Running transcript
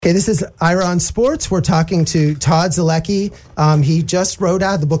Okay, this is Ira on Sports. We're talking to Todd Zolecki. He just wrote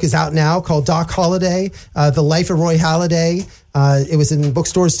out, the book is out now, called Doc Holliday, The Life of Roy Halladay. It was in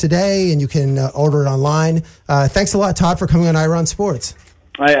bookstores today, and you can order it online. Thanks a lot, Todd, for coming on Ira on Sports.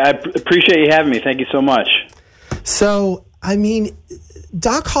 I appreciate you having me. Thank you so much. So, I mean,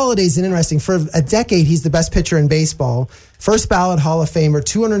 Doc Holliday's interesting. For a decade, he's the best pitcher in baseball. First ballot Hall of Famer,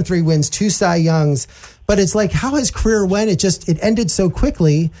 203 wins, 2 Cy Youngs. But it's like how his career went. It ended so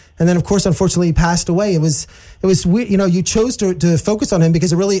quickly, and then of course, unfortunately, he passed away. It was weird. You know, you chose to focus on him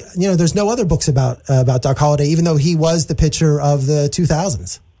because it really, you know, there's no other books about Doc Holliday, even though he was the pitcher of the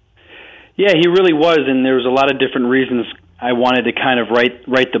 2000s. Yeah, he really was, and there was a lot of different reasons I wanted to kind of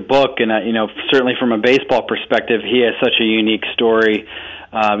write the book. And you know, certainly from a baseball perspective, he has such a unique story.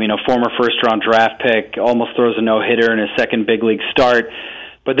 You know, former first-round draft pick, almost throws a no-hitter in his second big league start.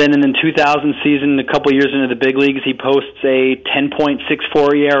 But then in the 2000 season, a couple years into the big leagues, he posts a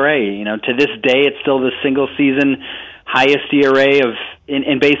 10.64 ERA. You know, to this day, it's still the single-season highest ERA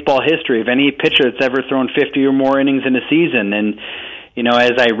in baseball history of any pitcher that's ever thrown 50 or more innings in a season. And you know,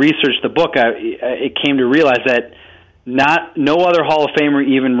 as I researched the book, it came to realize that no other Hall of Famer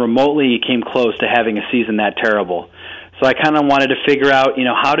even remotely came close to having a season that terrible. So I kind of wanted to figure out, you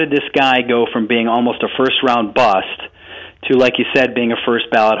know, how did this guy go from being almost a first-round bust to, like you said, being a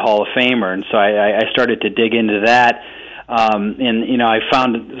first-ballot Hall of Famer. And so I started to dig into that. And, you know, I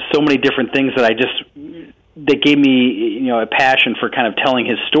found so many different things that gave me, you know, a passion for kind of telling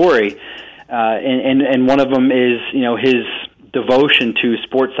his story. And one of them is, you know, his devotion to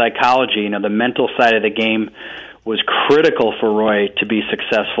sports psychology. You know, the mental side of the game was critical for Roy to be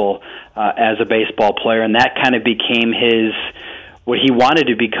successful as a baseball player, and that kind of became what he wanted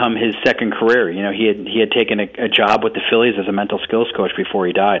to become his second career. You know, he had taken a job with the Phillies as a mental skills coach before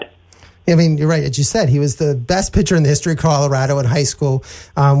he died. I mean, you're right. As you said, he was the best pitcher in the history of Colorado in high school.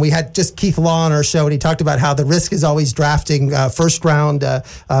 We had just Keith Law on our show, and he talked about how the risk is always drafting first-round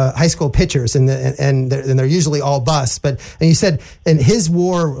high school pitchers, and they're usually all busts. And you said, and his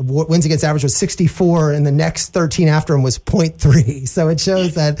WAR, wins against average, was 64, and the next 13 after him was 0.3. So it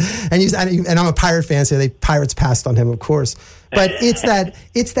shows that. And I'm a Pirate fan, so the Pirates passed on him, of course. But it's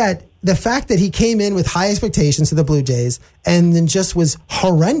that. The fact that he came in with high expectations to the Blue Jays and then just was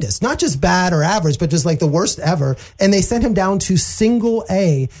horrendous, not just bad or average, but just like the worst ever. And they sent him down to single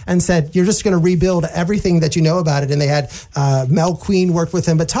A and said, you're just going to rebuild everything that you know about it. And they had Mel Queen worked with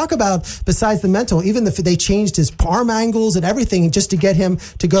him. But talk about, besides the mental, even they changed his arm angles and everything just to get him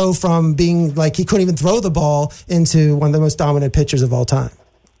to go from being like he couldn't even throw the ball into one of the most dominant pitchers of all time.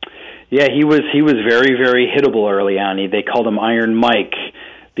 Yeah, he was very, very hittable early on. They called him Iron Mike,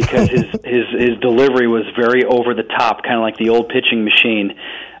 because his delivery was very over the top, kind of like the old pitching machine,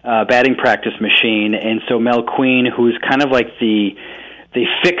 batting practice machine. And so Mel Queen, who's kind of like the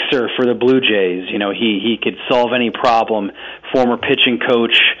fixer for the Blue Jays, you know, he could solve any problem. Former pitching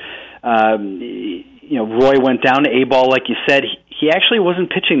coach, you know, Roy went down to A-ball, like you said. He actually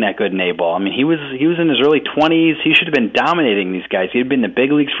wasn't pitching that good in A-ball. I mean, he was in his early 20s. He should have been dominating these guys. He had been in the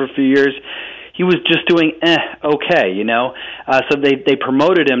big leagues for a few years. He was just doing okay, you know. So they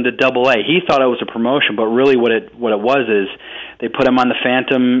promoted him to Double-A. He thought it was a promotion, but really what it was is they put him on the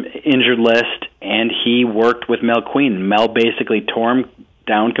phantom injured list, and he worked with Mel Queen. Mel basically tore him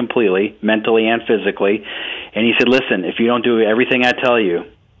down completely, mentally and physically, and he said, "Listen, if you don't do everything I tell you,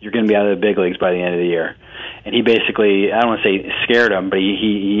 you're going to be out of the big leagues by the end of the year." And he basically, I don't want to say scared him, but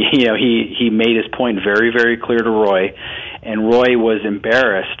he made his point very, very clear to Roy, and Roy was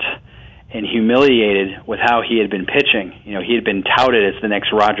embarrassed and humiliated with how he had been pitching. You know, he had been touted as the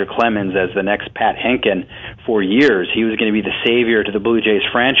next Roger Clemens, as the next Pat Henkin for years. He was going to be the savior to the Blue Jays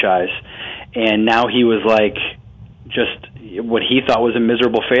franchise. And now he was like just what he thought was a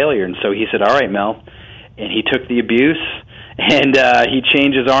miserable failure. And so he said, all right, Mel. And he took the abuse, and he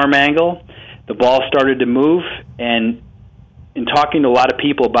changed his arm angle. The ball started to move. And in talking to a lot of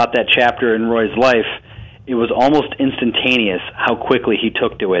people about that chapter in Roy's life, it was almost instantaneous how quickly he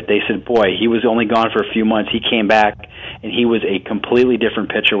took to it. They said, boy, he was only gone for a few months. He came back, and he was a completely different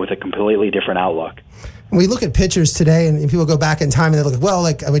pitcher with a completely different outlook. We look at pitchers today, and people go back in time and they look, well,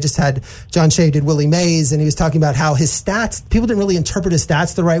 like we just had John Shea did Willie Mays, and he was talking about how his stats, people didn't really interpret his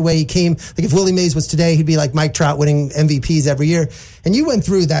stats the right way. He came, like if Willie Mays was today, he'd be like Mike Trout winning MVPs every year. And you went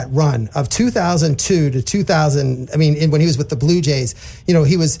through that run of 2002 to 2000. I mean, when he was with the Blue Jays, you know,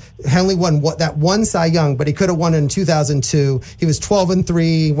 he only won that one Cy Young, but he could have won in 2002. He was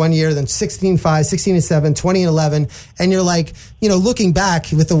 12-3 one year, then 16-5, 16-7, 20-11. And you're like, you know, looking back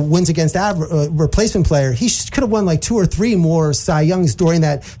with the wins against replacement players, player. He could have won like 2 or 3 more Cy Youngs during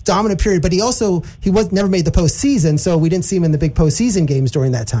that dominant period, but he never made the postseason, so we didn't see him in the big postseason games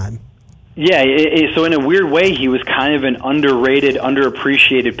during that time. Yeah, so in a weird way, he was kind of an underrated,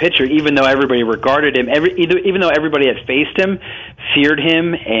 underappreciated pitcher, even though everybody regarded him, even though everybody had faced him, feared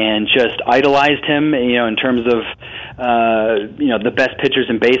him, and just idolized him, in terms of, the best pitchers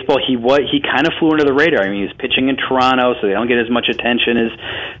in baseball. He kind of flew under the radar. I mean, he was pitching in Toronto, so they don't get as much attention as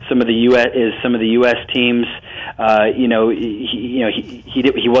some of the U.S. teams. He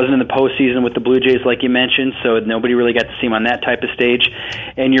wasn't in the postseason with the Blue Jays, like you mentioned, so nobody really got to see him on that type of stage.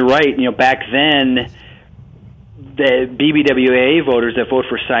 And you're right, back then, the BBWAA voters that vote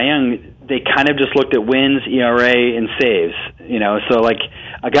for Cy Young, they kind of just looked at wins, ERA, and saves. So like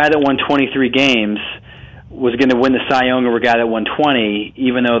a guy that won 23 games was going to win the Cy Young over a guy that won 20,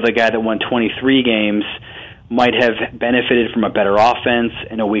 even though the guy that won 23 games might have benefited from a better offense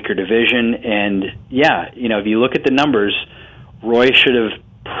and a weaker division. And if you look at the numbers, Roy should have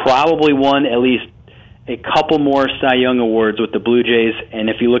probably won at least a couple more Cy Young awards with the Blue Jays. And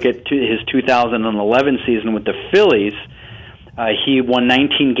if you look at his 2011 season with the Phillies, he won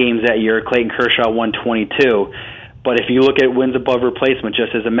 19 games that year. Clayton Kershaw won 22. But if you look at wins above replacement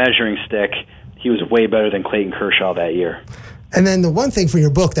just as a measuring stick, he was way better than Clayton Kershaw that year. And then the one thing for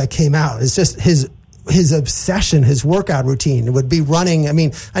your book that came out is just his obsession, his workout routine. It would be running. I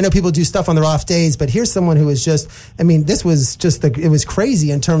mean, I know people do stuff on their off days, but here's someone who is just, this was just it was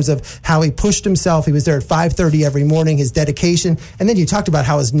crazy in terms of how he pushed himself. He was there at 5:30 every morning, his dedication. And then you talked about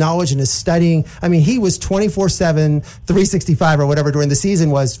how his knowledge and his studying. I mean, he was 24/7, 365 or whatever during the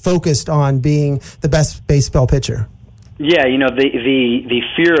season was focused on being the best baseball pitcher. Yeah, the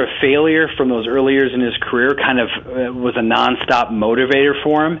fear of failure from those early years in his career kind of was a nonstop motivator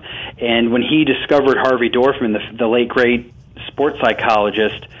for him. And when he discovered Harvey Dorfman, the late great sports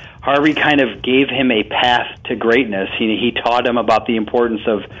psychologist, Harvey kind of gave him a path to greatness. He taught him about the importance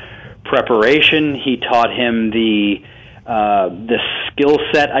of preparation. He taught him the skill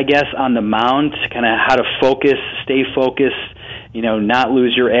set, I guess, on the mound, kind of how to focus, stay focused, not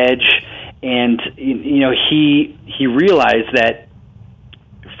lose your edge. And he realized that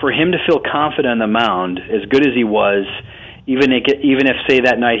for him to feel confident on the mound, as good as he was, even if say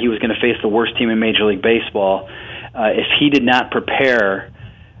that night he was going to face the worst team in Major League Baseball, if he did not prepare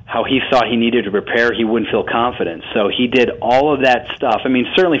how he thought he needed to prepare, he wouldn't feel confident. So he did all of that stuff. I mean,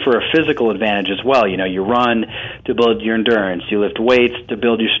 certainly for a physical advantage as well. You run to build your endurance, you lift weights to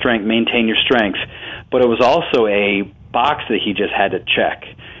build your strength, maintain your strength. But it was also a box that he just had to check.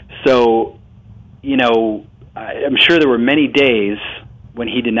 So, I'm sure there were many days when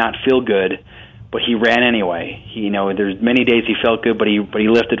he did not feel good, but he ran anyway. There's many days he felt good, but he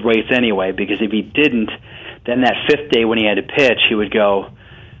lifted weights anyway, because if he didn't, then that 5th day when he had to pitch, he would go,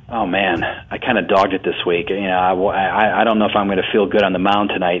 oh man, I kind of dogged it this week. I don't know if I'm going to feel good on the mound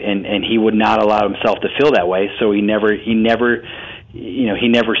tonight, and he would not allow himself to feel that way. So he never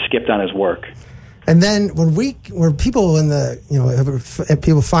skipped on his work. And then when people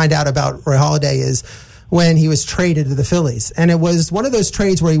people find out about Roy Halladay is when he was traded to the Phillies. And it was one of those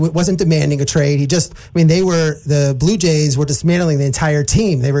trades where he wasn't demanding a trade. The Blue Jays were dismantling the entire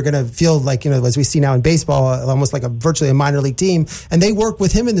team. They were going to feel like, as we see now in baseball, almost like virtually a minor league team. And they worked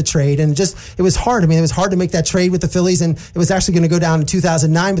with him in the trade. And it was hard. It was hard to make that trade with the Phillies. And it was actually going to go down in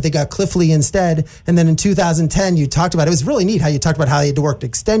 2009, but they got Cliff Lee instead. And then in 2010, you talked about, it was really neat how you talked about how they had to work the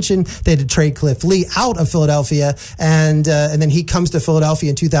extension. They had to trade Cliff Lee out of Philadelphia. And then he comes to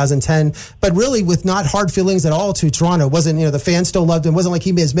Philadelphia in 2010. But really with not hard feelings at all to Toronto. It wasn't, the fans still loved him. It wasn't like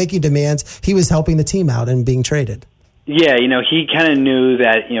he was making demands. He was helping the team out and being traded. Yeah, he kind of knew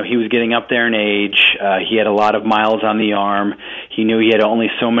that, he was getting up there in age. He had a lot of miles on the arm. He knew he had only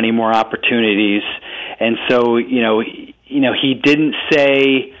so many more opportunities. And so, he didn't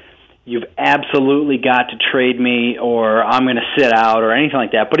say, you've absolutely got to trade me or I'm going to sit out or anything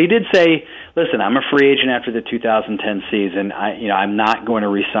like that. But he did say, listen, I'm a free agent after the 2010 season. I'm not going to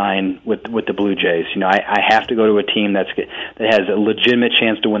re-sign with the Blue Jays. I have to go to a team that has a legitimate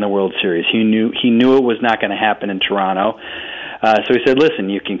chance to win the World Series. He knew it was not going to happen in Toronto. So he said, listen,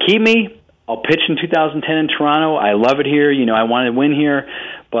 you can keep me. I'll pitch in 2010 in Toronto. I love it here. I want to win here.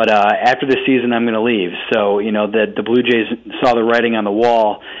 But after the season, I'm going to leave. So, the Blue Jays saw the writing on the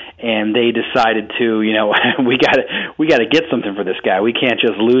wall, and they decided to, we got to get something for this guy. We can't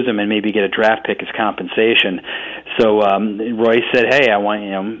just lose him and maybe get a draft pick as compensation. So Roy said, hey, I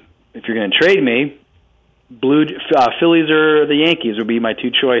want, if you're going to trade me, Phillies or the Yankees would be my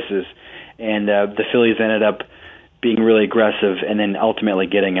two choices. And the Phillies ended up being really aggressive and then ultimately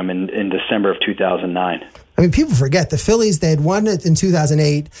getting him in December of 2009. I mean, people forget the Phillies, they had won it in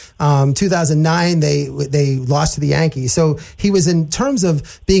 2008. 2009, they lost to the Yankees. So he was, in terms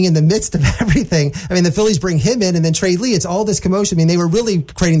of being in the midst of everything, I mean, the Phillies bring him in and then trade Lee. It's all this commotion. I mean, they were really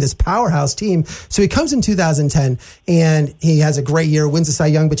creating this powerhouse team. So he comes in 2010 and he has a great year, wins the Cy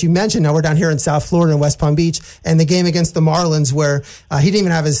Young. But you mentioned, now we're down here in South Florida in West Palm Beach, and the game against the Marlins where he didn't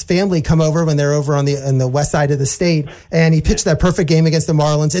even have his family come over when they're over on the west side of the state. And he pitched that perfect game against the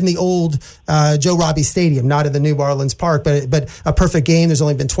Marlins in the old Joe Robbie Stadium, not in the new Marlins Park, but a perfect game. There's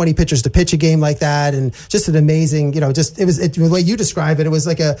only been 20 pitchers to pitch a game like that. And just an amazing, the way you describe it, it was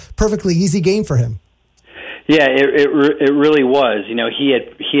like a perfectly easy game for him. Yeah, it really was. He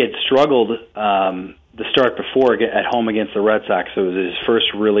had struggled the start before at home against the Red Sox. So it was his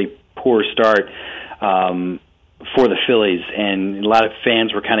first really poor start for the Phillies, and a lot of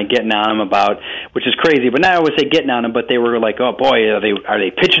fans were kind of getting on him about, which is crazy, but not always say getting on him, but they were like, oh boy, are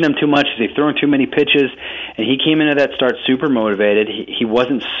they pitching him too much? Is he throwing too many pitches? And he came into that start super motivated. He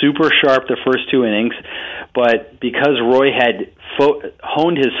wasn't super sharp the first two innings, but because Roy had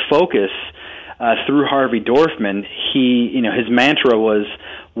honed his focus through Harvey Dorfman, his mantra was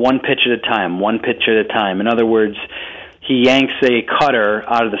one pitch at a time, one pitch at a time. In other words, he yanks a cutter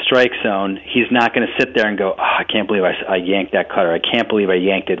out of the strike zone, he's not going to sit there and go, oh, I can't believe I yanked that cutter. I can't believe I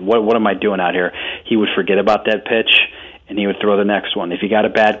yanked it. What am I doing out here? He would forget about that pitch, and he would throw the next one. If he got a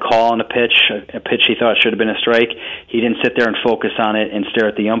bad call on a pitch he thought should have been a strike, he didn't sit there and focus on it and stare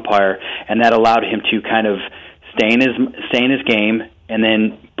at the umpire, and that allowed him to kind of stay in his game, and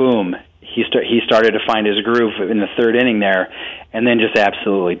then, boom, he started to find his groove in the third inning there, and then just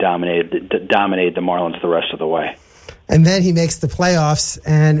absolutely dominated the Marlins the rest of the way. And then he makes the playoffs,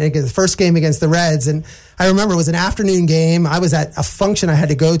 and the first game against the Reds. And I remember it was an afternoon game. I was at a function I had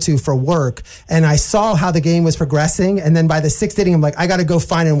to go to for work, and I saw how the game was progressing. And then by the sixth inning, I'm like, I got to go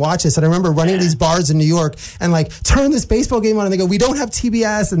find and watch this. And I remember running to these bars in New York and like, turn this baseball game on. And they go, we don't have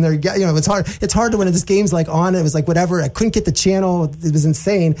TBS. And they're, it's hard. It's hard to when this game's like on. It was like whatever. I couldn't get the channel. It was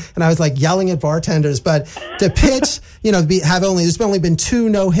insane. And I was like yelling at bartenders. But to pitch, there's only been 2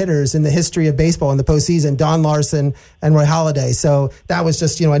 no-hitters in the history of baseball in the postseason, Don Larson and Roy Halladay. So that was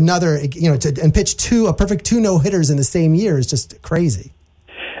just, another, and pitch a perfect 2 no-hitters in the same year is just crazy.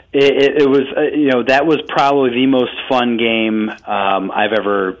 It was, that was probably the most fun game I've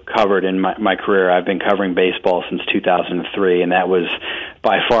ever covered in my career. I've been covering baseball since 2003, and that was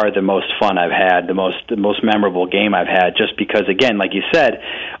by far the most fun I've had, the most memorable game I've had, just because, again, like you said,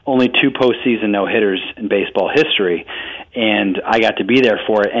 only 2 postseason no-hitters in baseball history, and I got to be there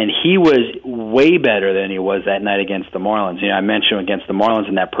for it, and he was way better than he was that night against the Marlins. I mentioned against the Marlins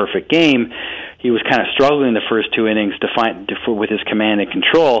in that perfect game, he was kind of struggling the first 2 innings with his command and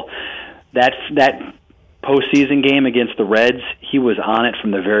control. That postseason game against the Reds, he was on it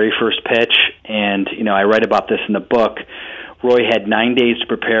from the very first pitch, and I write about this in the book. Roy had 9 days to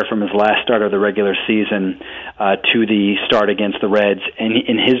prepare from his last start of the regular season to the start against the Reds, and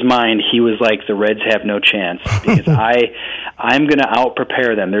in his mind, he was like, the Reds have no chance because I'm going to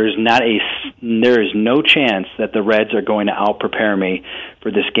out-prepare them. There is no chance that the Reds are going to out-prepare me for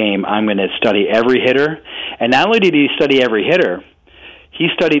this game. I'm going to study every hitter, and not only did he study every hitter, he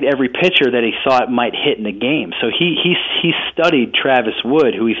studied every pitcher that he thought might hit in the game. So he studied Travis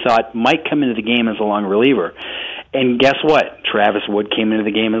Wood, who he thought might come into the game as a long reliever. And guess what? Travis Wood came into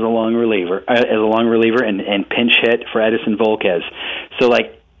the game as a long reliever, and pinch hit for Edison Volquez. So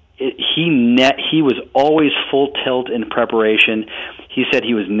he was always full tilt in preparation. He said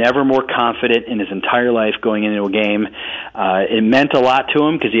he was never more confident in his entire life going into a game. It meant a lot to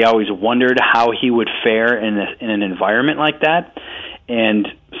him because he always wondered how he would fare in an environment like that. And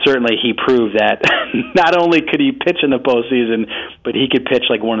certainly he proved that not only could he pitch in the postseason, but he could pitch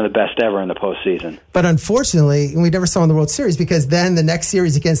like one of the best ever in the postseason. But unfortunately, we never saw in the World Series because then the next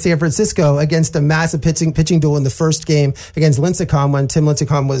series against San Francisco, against a massive pitching duel in the first game against Lincecum, when Tim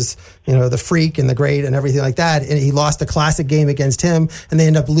Lincecum was, the freak and the great and everything like that, and he lost a classic game against him, and they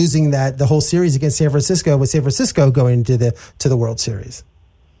end up losing the whole series against San Francisco, with San Francisco going to the World Series.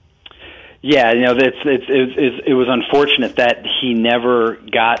 Yeah, it was unfortunate that he never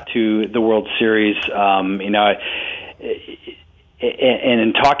got to the World Series. And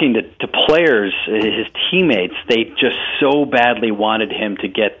in talking to players, his teammates, they just so badly wanted him to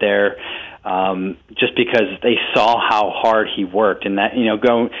get there. just because they saw how hard he worked. And that,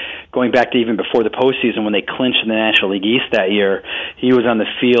 going back to even before the postseason when they clinched in the National League East that year, he was on the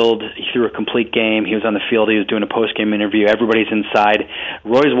field. He threw a complete game. He was on the field. He was doing a post-game interview. Everybody's inside.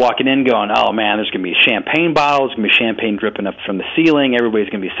 Roy's walking in going, oh, man, there's going to be a champagne bottle. There's going to be champagne dripping up from the ceiling. Everybody's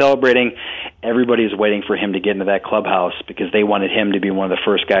going to be celebrating. Everybody's waiting for him to get into that clubhouse because they wanted him to be one of the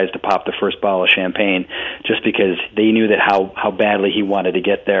first guys to pop the first bottle of champagne, just because they knew that how badly he wanted to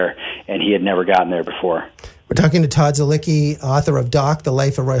get there, and he had never gotten there before. We're talking to Todd Zolicki, author of Doc, The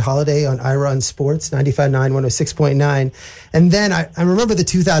Life of Roy Halladay on IRA on Sports, 95.9, 106.9. And then I remember the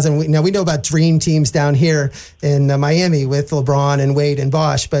 2000, now we know about dream teams down here in Miami with LeBron and Wade and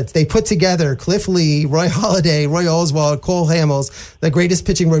Bosh, but they put together Cliff Lee, Roy Halladay, Roy Oswalt, Cole Hamels, the greatest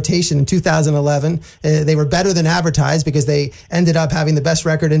pitching rotation in 2011. They were better than advertised because they ended up having the best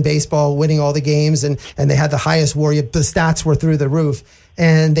record in baseball, winning all the games, and they had the highest WAR. The stats were through the roof.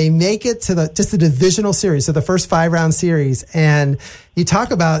 And they make it to the divisional series, so the first 5-round series. And you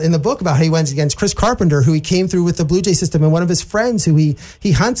talk about in the book about how he went against Chris Carpenter, who he came through with the Blue Jay system, and one of his friends who he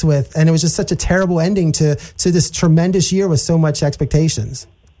hunts with. And it was just such a terrible ending to this tremendous year with so much expectations.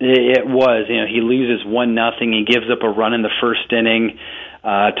 It was. He loses 1-0. He gives up a run in the first inning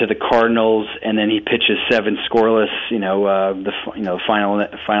to the Cardinals, and then he pitches 7 scoreless.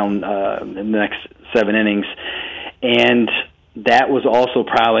 The next 7 innings, and that was also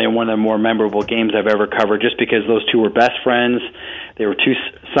probably one of the more memorable games I've ever covered, just because those two were best friends. They were 2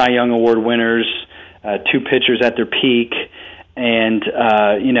 Cy Young Award winners, 2 pitchers at their peak, and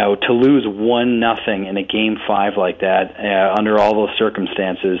to lose 1-0 in a Game 5 like that under all those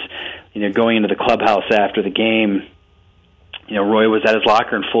circumstances, going into the clubhouse after the game, Roy was at his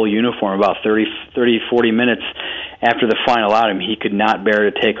locker in full uniform about 40 minutes after the final out. He could not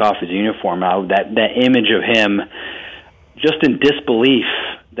bear to take off his uniform. That image of him just in disbelief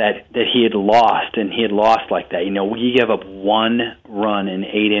that he had lost, and he had lost like that. You give up 1 run in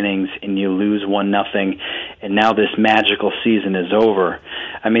 8 innings and you lose 1-0, and now this magical season is over.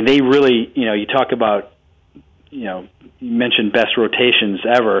 They really, you talk about, you mentioned best rotations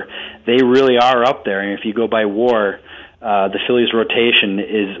ever. They really are up there. And if you go by WAR, the Phillies rotation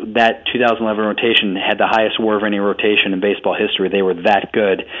is that 2011 rotation had the highest WAR of any rotation in baseball history. They were that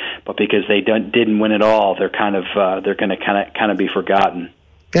good, but because they didn't win it all, they're going to kind of be forgotten.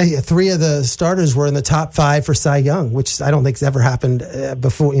 Yeah, 3 of the starters were in the top 5 for Cy Young, which I don't think's ever happened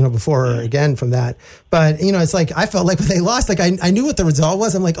before or again from that. But it's like I felt like when they lost, like I knew what the result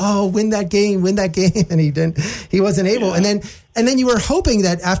was. I'm like, oh, win that game, and he didn't. He wasn't able. Yeah. And then you were hoping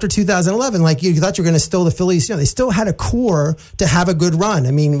that after 2011, like you thought you were going to still the Phillies. They still had a core to have a good run.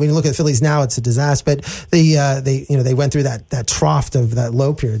 When you look at the Phillies now, it's a disaster. But they went through that trough of that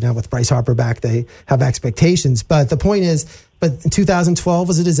low period. Now with Bryce Harper back, they have expectations. But the point is. But 2012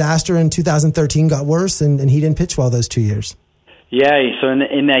 was a disaster, and 2013 got worse, and he didn't pitch well those 2 years. Yeah, so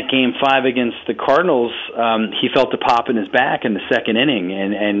in that Game 5 against the Cardinals, he felt a pop in his back in the second inning,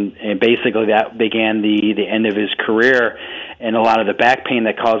 and basically that began the end of his career, and a lot of the back pain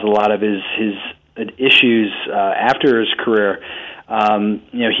that caused a lot of his issues after his career.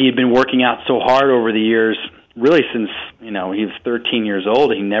 He had been working out so hard over the years, really since he was 13 years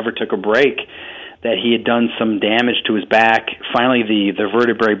old. He never took a break. That he had done some damage to his back. Finally, the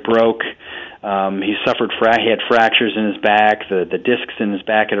vertebrae broke. He suffered. He had fractures in his back. The discs in his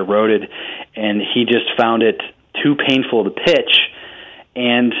back had eroded, and he just found it too painful to pitch.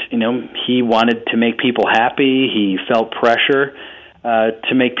 And he wanted to make people happy. He felt pressure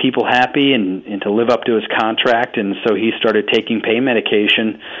to make people happy and to live up to his contract. And so he started taking pain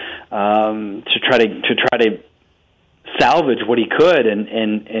medication to try to salvage what he could,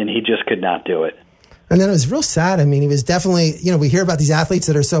 and he just could not do it. And then it was real sad. He was definitely, we hear about these athletes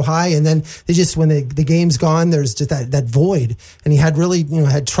that are so high, and then they just, when the game's gone, there's just that void. And he had really,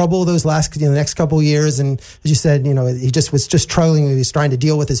 had trouble those the next couple of years. And as you said, he just was struggling. He was trying to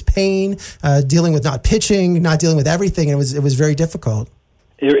deal with his pain, dealing with not pitching, not dealing with everything. And it was very difficult.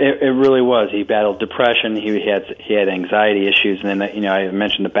 It really was. He battled depression. He had anxiety issues, and then I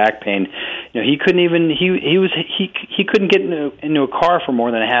mentioned the back pain. He couldn't even he couldn't get into a car for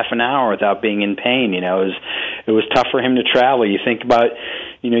more than a half an hour without being in pain. It was tough for him to travel. You think about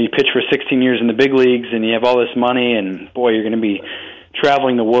you pitch for 16 years in the big leagues, and you have all this money, and boy, you're going to be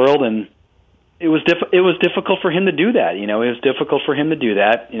traveling the world, and it was difficult for him to do that. It was difficult for him to do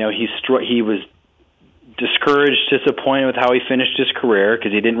that. He was discouraged, disappointed with how he finished his career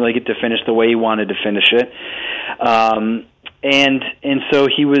because he didn't really get to finish the way he wanted to finish it, and so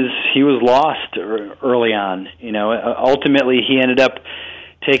he was lost early on. Ultimately, he ended up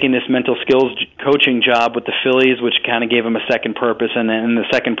taking this mental skills coaching job with the Phillies, which kind of gave him a second purpose, and then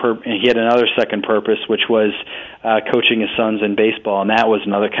he had another second purpose, which was coaching his sons in baseball, and that was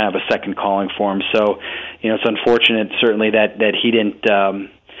another kind of a second calling for him. So, it's unfortunate certainly that he didn't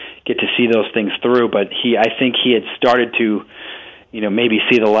get to see those things through, but I think he had started to maybe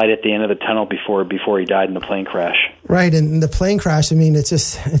see the light at the end of the tunnel before he died in the plane crash. Right, and the plane crash, I mean, it's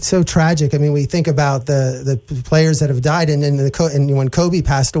so tragic. I mean, we think about the players that have died, and when Kobe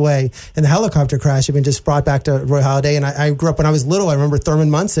passed away in the helicopter crash, I mean, just brought back to Roy Halladay. And I grew up when I was little. I remember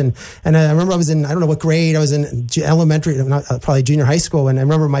Thurman Munson, and I remember I was in, I don't know what grade, I was in elementary, probably junior high school, and I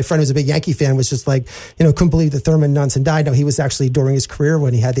remember my friend who was a big Yankee fan was just like, couldn't believe that Thurman Munson died. No, he was actually during his career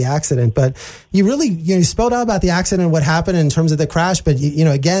when he had the accident. But you really, you spelled out about the accident and what happened in terms of the crash, but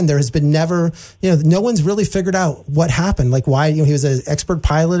again, there has been never, no one's really figured out what happened, like why he was an expert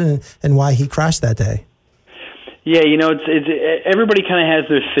pilot and why he crashed that day. Yeah, it's everybody kind of has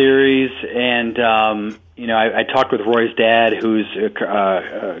their theories, and I talked with Roy's dad, who's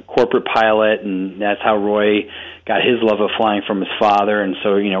a corporate pilot, and that's how Roy got his love of flying from his father. And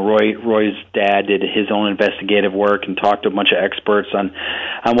so, Roy's dad did his own investigative work and talked to a bunch of experts on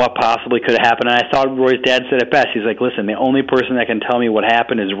what possibly could have happened. And I thought Roy's dad said it best. He's like, listen, the only person that can tell me what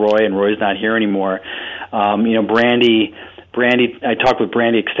happened is Roy, and Roy's not here anymore. Brandy, I talked with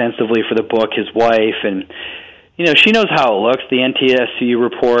Brandy extensively for the book, his wife, and she knows how it looks, the NTSU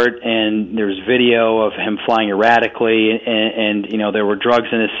report, and there's video of him flying erratically, and there were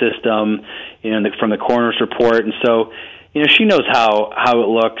drugs in his system, from the coroner's report, and so, she knows how it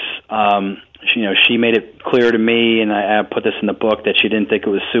looks. She made it clear to me, and I put this in the book, that she didn't think it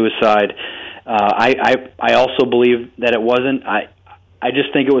was suicide. I also believe that it wasn't. I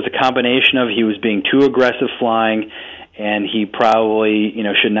just think it was a combination of he was being too aggressive flying, and he probably,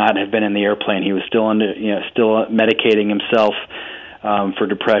 should not have been in the airplane. He was still still medicating himself for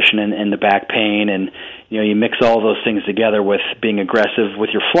depression and the back pain, and you mix all those things together with being aggressive with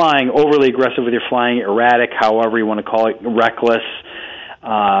your flying, overly aggressive with your flying, erratic, however you want to call it, reckless,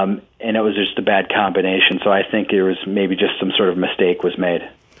 and it was just a bad combination. So I think there was maybe just some sort of mistake was made.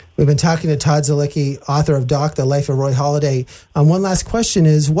 We've been talking to Todd Zolicki, author of Doc, The Life of Roy Halladay. One last question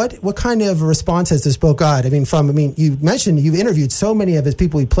is, what kind of response has this book got? You mentioned you've interviewed so many of his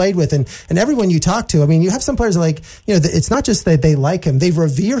people he played with, and everyone you talk to. I mean, you have some players like, it's not just that they like him, they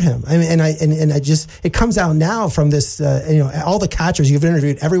revere him. I mean, it comes out now from this, all the catchers you've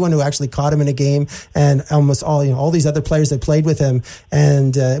interviewed, everyone who actually caught him in a game, and almost all these other players that played with him.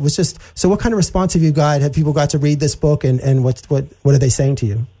 And it was just, so what kind of response have you got? Have people got to read this book, and what are they saying to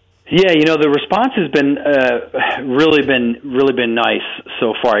you? Yeah, the response has been really been nice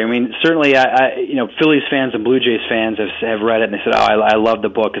so far. I mean, certainly, Phillies fans and Blue Jays fans have read it and they said, "Oh, I love the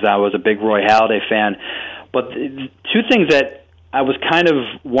book because I was a big Roy Halladay fan." But two things that I was kind of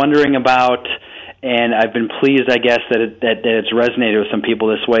wondering about, and I've been pleased, I guess, that it's resonated with some people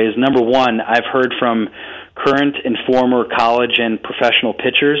this way, is number one, I've heard from current and former college and professional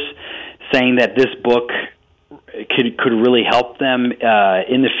pitchers saying that this book could really help them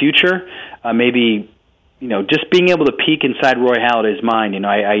in the future. Maybe, just being able to peek inside Roy Halladay's mind.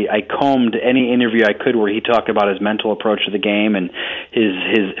 I combed any interview I could where he talked about his mental approach to the game and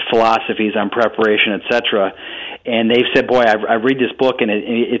his philosophies on preparation, etc. And they've said, boy, I read this book and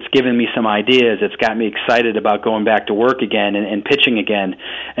it's given me some ideas. It's got me excited about going back to work again and pitching again.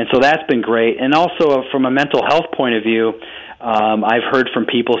 And so that's been great. And also from a mental health point of view, I've heard from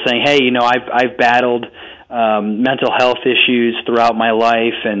people saying, hey, I've battled mental health issues throughout my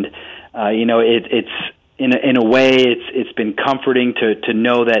life, and it's in a way it's been comforting to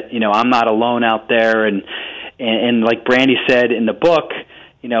know that I'm not alone out there, and like Brandy said in the book,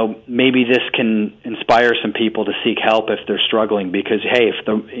 maybe this can inspire some people to seek help if they're struggling, because hey, if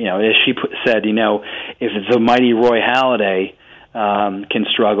as she said, if the mighty Roy Halladay can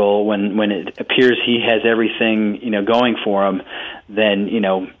struggle when it appears he has everything going for him, then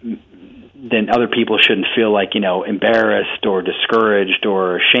other people shouldn't feel like, embarrassed or discouraged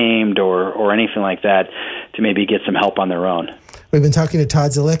or ashamed or anything like that, to maybe get some help on their own. We've been talking to Todd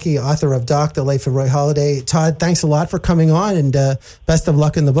Zolicki, author of Doc, The Life of Roy Halladay. Todd, thanks a lot for coming on, and best of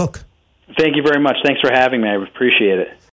luck in the book. Thank you very much. Thanks for having me. I appreciate it.